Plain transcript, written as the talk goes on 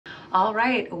All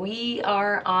right, we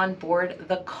are on board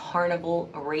the Carnival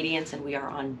Radiance and we are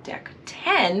on deck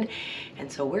 10.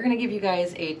 And so we're gonna give you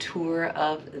guys a tour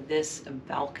of this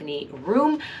balcony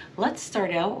room. Let's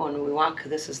start out when we walk.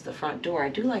 This is the front door. I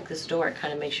do like this door. It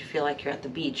kind of makes you feel like you're at the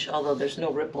beach, although there's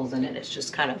no ripples in it. It's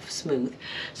just kind of smooth.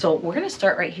 So we're gonna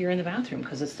start right here in the bathroom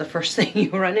because it's the first thing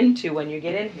you run into when you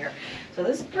get in here. So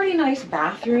this is a pretty nice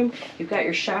bathroom. You've got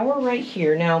your shower right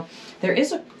here. Now, there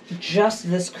is just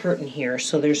this curtain here,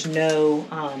 so there's no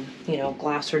you know,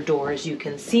 glass or door, as you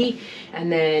can see.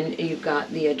 And then you've got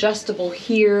the adjustable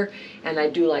here, and I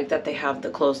do like that they have the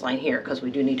clothesline here because we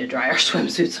do need to dry our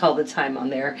swimsuits all the time on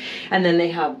there. And then they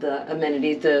have the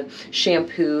amenities, the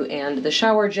shampoo and the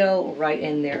shower gel right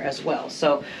in there as well.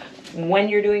 So when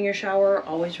you're doing your shower,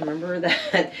 always remember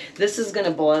that this is going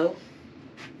to blow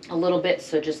a little bit,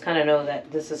 so just kind of know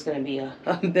that this is going to be a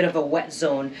bit of a wet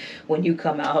zone when you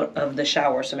come out of the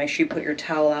shower. So make sure you put your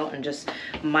towel out and just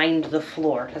mind the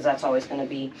floor, because that's always going to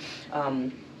be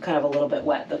kind of a little bit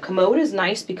wet. The commode is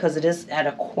nice because it is at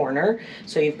a corner,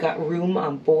 so you've got room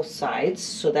on both sides,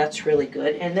 so that's really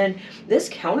good. And then this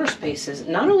counter space is,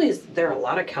 not only is there a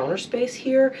lot of counter space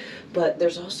here, but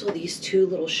there's also these two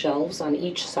little shelves on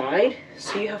each side,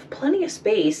 so you have plenty of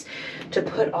space to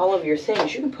put all of your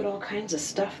things. You can put all kinds of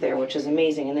stuff there, which is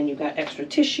amazing. And then you've got extra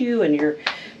tissue and your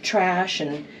trash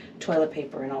and toilet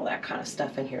paper and all that kind of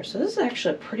stuff in here. So this is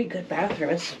actually a pretty good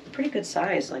bathroom. It's a pretty good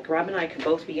size. Like Rob and I could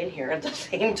both be in here at the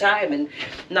same time and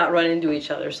not run into each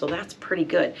other. So that's pretty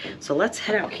good. So let's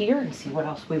head out here and see what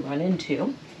else we run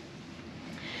into.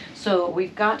 So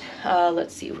we've got,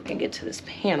 let's see if we can get to this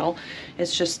panel.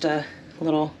 It's just a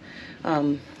little,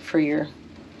 for your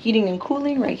heating and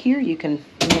cooling right here. You can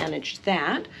manage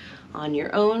that on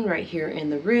your own right here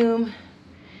in the room,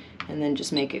 and then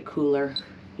just make it cooler.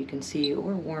 You can see,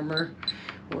 or warmer.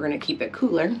 We're going to keep it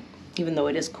cooler, even though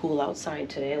it is cool outside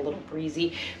today, a little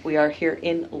breezy. We are here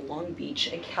in Long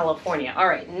Beach, California. All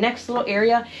right, next little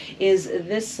area is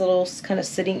this little kind of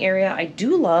sitting area. I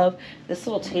do love this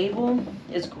little table.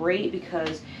 Is great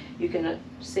because you can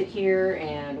sit here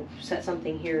and set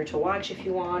something here to watch if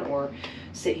you want, or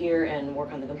sit here and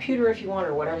work on the computer if you want,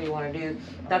 or whatever you want to do.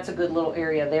 That's a good little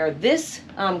area there. This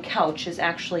couch is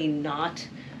actually not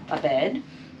a bed.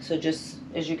 So just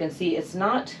as you can see, it's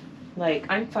not like,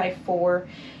 I'm 5'4",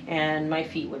 and my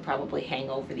feet would probably hang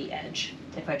over the edge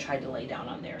if I tried to lay down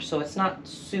on there. So it's not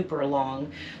super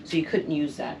long, so you couldn't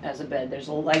use that as a bed. There's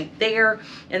a light there.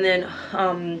 And then,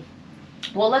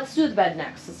 well, let's do the bed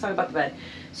next. Let's talk about the bed.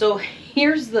 So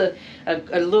here's a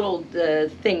little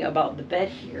thing about the bed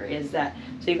here is that,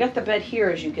 so you've got the bed here,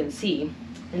 as you can see,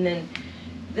 and then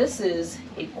this is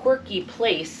a quirky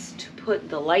place to put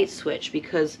the light switch,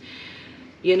 because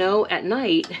you know, at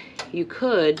night, you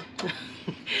could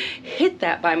hit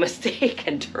that by mistake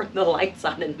and turn the lights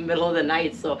on in the middle of the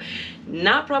night. So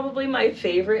not probably my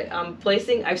favorite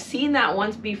placing. I've seen that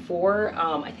once before.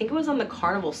 I think it was on the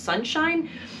Carnival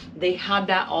Sunshine. They had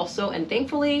that also, and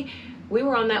thankfully, we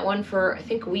were on that one for, I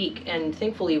think, a week, and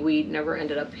thankfully we never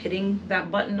ended up hitting that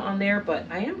button on there, but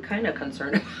I am kind of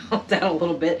concerned about that a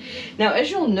little bit. Now, as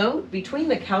you'll note, between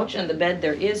the couch and the bed,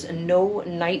 there is no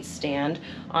nightstand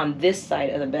on this side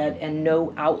of the bed and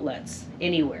no outlets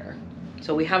anywhere.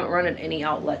 So we haven't run any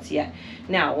outlets yet.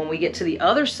 Now, when we get to the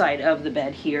other side of the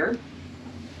bed here,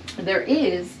 there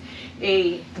is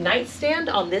a nightstand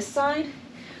on this side,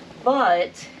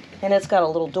 but, and it's got a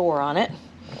little door on it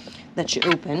that you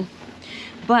open.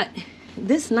 But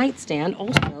this nightstand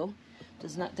also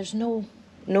does not, there's no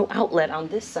outlet on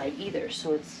this side either.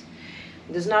 So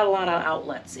there's not a lot of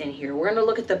outlets in here. We're gonna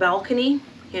look at the balcony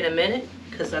in a minute,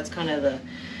 because that's kind of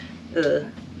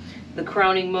the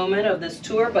crowning moment of this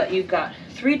tour. But you've got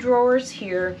 3 drawers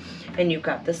here, and you've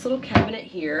got this little cabinet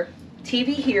here,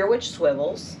 TV here, which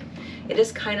swivels. It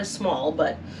is kind of small,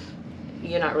 but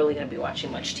you're not really gonna be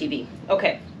watching much TV.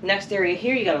 Okay, next area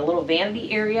here, you got a little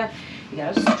vanity area. You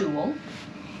got a stool.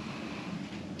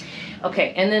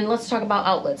 Okay, and then let's talk about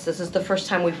outlets. This is the first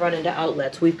time we've run into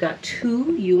outlets. We've got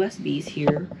 2 USBs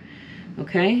here,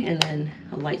 okay, and then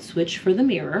a light switch for the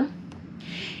mirror.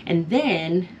 And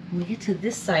then when we get to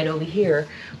this side over here,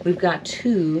 we've got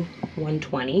 2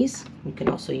 120s. You can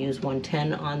also use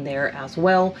 110 on there as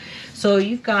well. So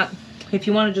you've got, if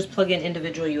you want to just plug in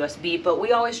individual USB, but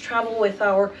we always travel with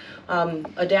our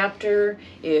adapter.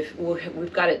 If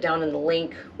we've got it down in the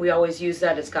link, we always use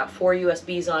that. It's got 4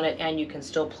 USBs on it, and you can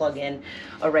still plug in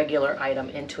a regular item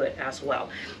into it as well.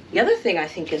 The other thing I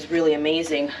think is really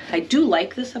amazing, I do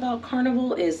like this about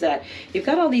Carnival, is that you've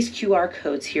got all these QR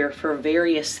codes here for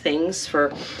various things,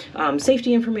 for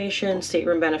safety information,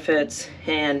 stateroom benefits,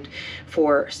 and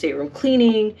for stateroom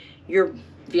cleaning.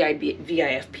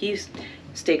 VIFPs,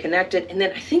 stay connected. And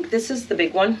then I think this is the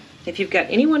big one. If you've got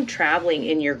anyone traveling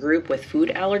in your group with food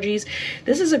allergies,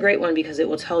 this is a great one because it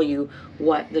will tell you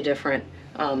what the different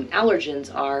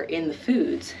allergens are in the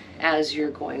foods as you're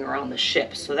going around the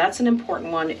ship. So that's an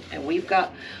important one. And we've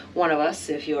got one of us,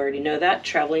 if you already know that,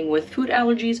 traveling with food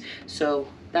allergies. So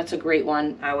that's a great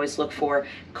one. I always look for.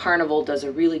 Carnival does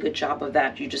a really good job of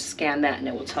that. You just scan that and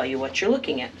it will tell you what you're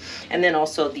looking at. And then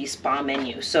also the spa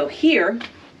menu. So here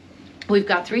we've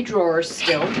got 3 drawers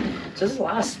still. So there's a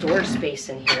lot of storage space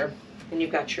in here. And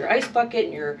you've got your ice bucket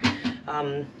and your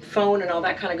phone and all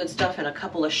that kind of good stuff, and a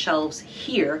couple of shelves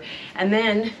here. And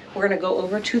then we're gonna go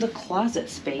over to the closet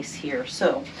space here.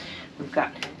 So we've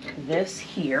got this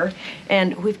here,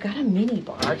 and we've got a mini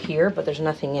bar here, but there's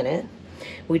nothing in it.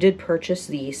 We did purchase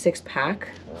the 6-pack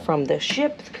from the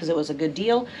ship because it was a good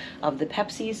deal of the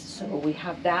Pepsis. So we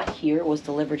have that here. It was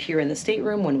delivered here in the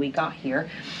stateroom when we got here.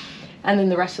 And then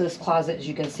the rest of this closet, as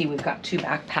you can see, we've got 2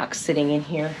 backpacks sitting in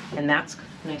here, and that's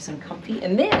nice and comfy.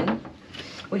 And then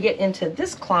we get into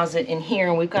this closet in here,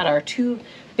 and we've got our 2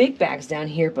 big bags down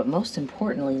here, but most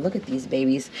importantly, look at these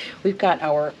babies. We've got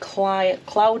our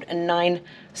Cloud 9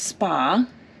 Spa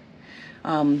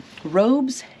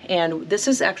robes, and this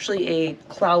is actually a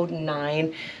Cloud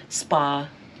 9 Spa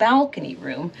balcony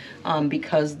room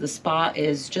because the spa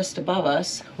is just above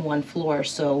us, 1 floor,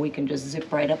 so we can just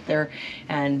zip right up there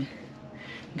and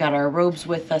got our robes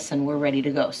with us and we're ready to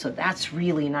go. So that's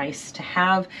really nice to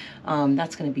have.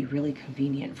 That's going to be really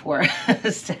convenient for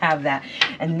us to have that.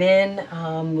 And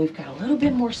then we've got a little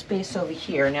bit more space over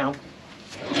here. Now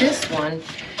this one,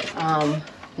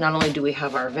 not only do we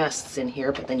have our vests in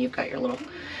here, but then you've got your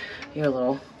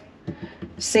little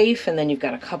safe, and then you've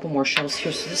got a couple more shelves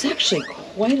here. So there's actually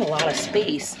quite a lot of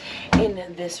space in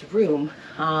this room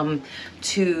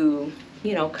to,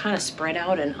 you know, kind of spread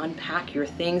out and unpack your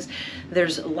things.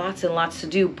 There's lots and lots to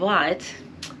do, but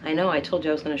I know I told you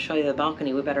I was going to show you the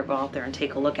balcony. We better go out there and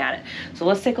take a look at it. So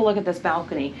let's take a look at this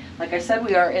balcony. Like I said,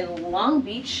 we are in Long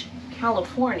Beach,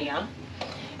 California,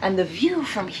 and the view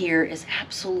from here is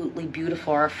absolutely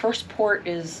beautiful. Our first port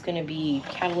is going to be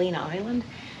Catalina Island.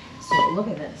 So look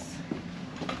at this.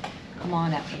 Come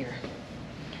on out here.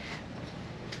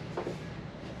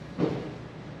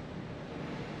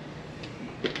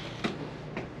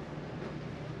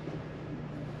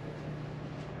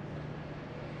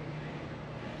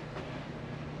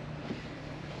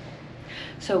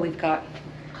 So we've got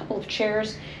a couple of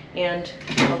chairs and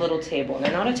a little table. And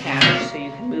they're not attached, so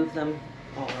you can move them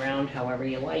all around however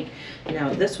you like.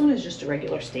 Now this one is just a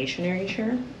regular stationary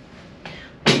chair.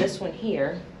 This one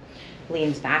here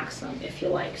leans back some if you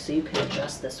like, so you can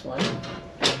adjust this one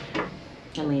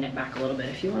and lean it back a little bit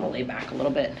if you want to lay back a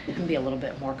little bit and be a little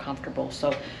bit more comfortable.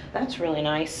 So that's really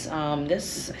nice. I think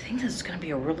this is going to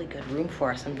be a really good room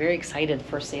for us. I'm very excited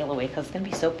for sail away because it's going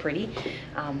to be so pretty.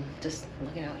 Just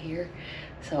looking out here.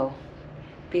 So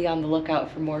be on the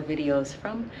lookout for more videos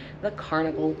from the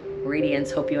Carnival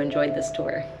Radiance. Hope you enjoyed this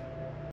tour.